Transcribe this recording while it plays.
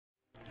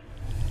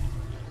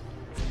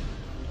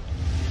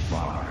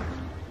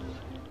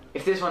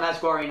If this one has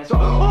scoring as well.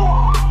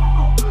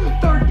 Oh!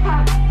 Third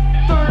pack!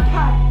 Third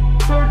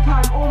pack! Third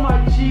pack! Oh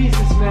my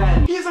Jesus,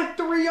 man! He's like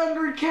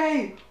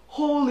 300k!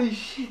 Holy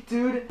shit,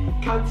 dude!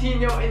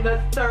 Coutinho in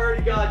the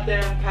third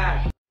goddamn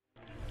pack!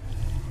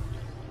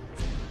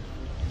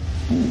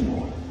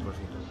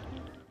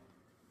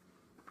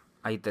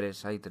 Hay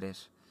tres.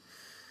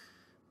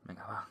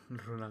 Venga, va.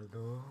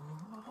 Ronaldo.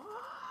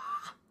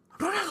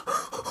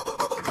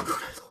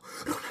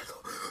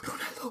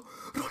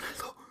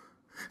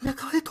 Me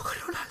acaba de tocar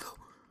Ronaldo.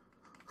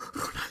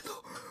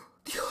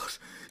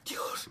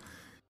 Dios.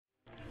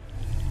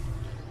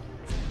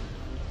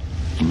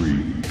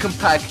 Come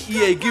pack,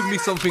 EA, give me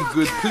something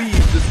good, please.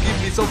 Just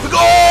give me something.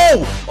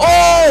 Oh!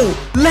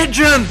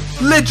 Legend!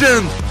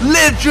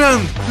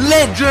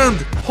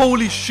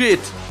 Holy shit!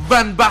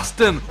 Van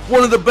Basten,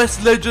 one of the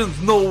best legends.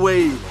 No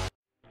way.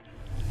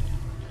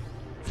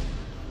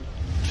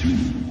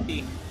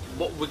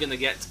 What we're gonna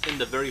get in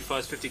the very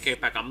first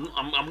 50k pack.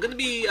 I'm gonna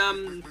be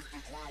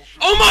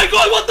Oh my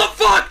god, what the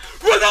fuck?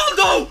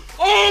 Ronaldo!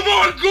 Oh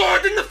my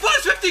god, in the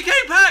first 50k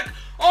pack!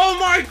 Oh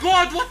my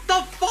god, what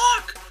the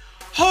fuck?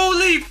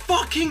 Holy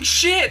fucking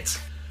shit!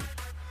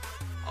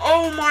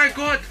 Oh my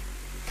god!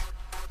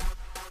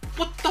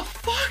 What the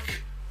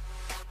fuck?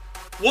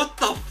 What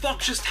the fuck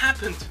just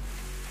happened?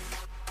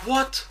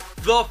 What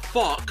the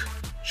fuck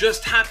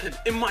just happened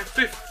in my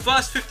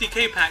first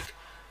 50k pack?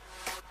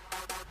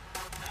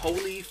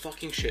 Holy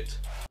fucking shit.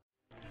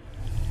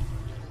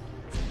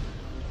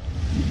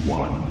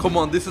 Come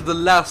on, this is the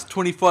last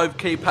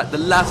 25k pack.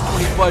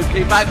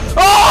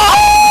 Oh!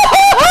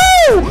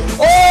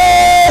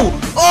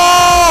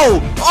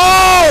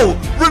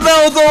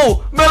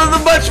 Ronaldo! Man of the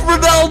match,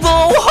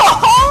 Ronaldo!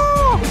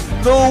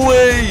 No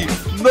way!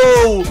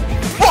 No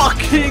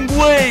fucking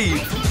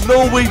way!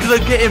 No way did I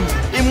get him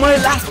in my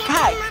last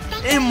pack!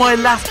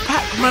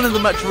 Man of the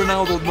match,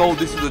 Ronaldo. No,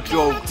 this is a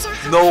joke.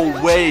 No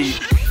way.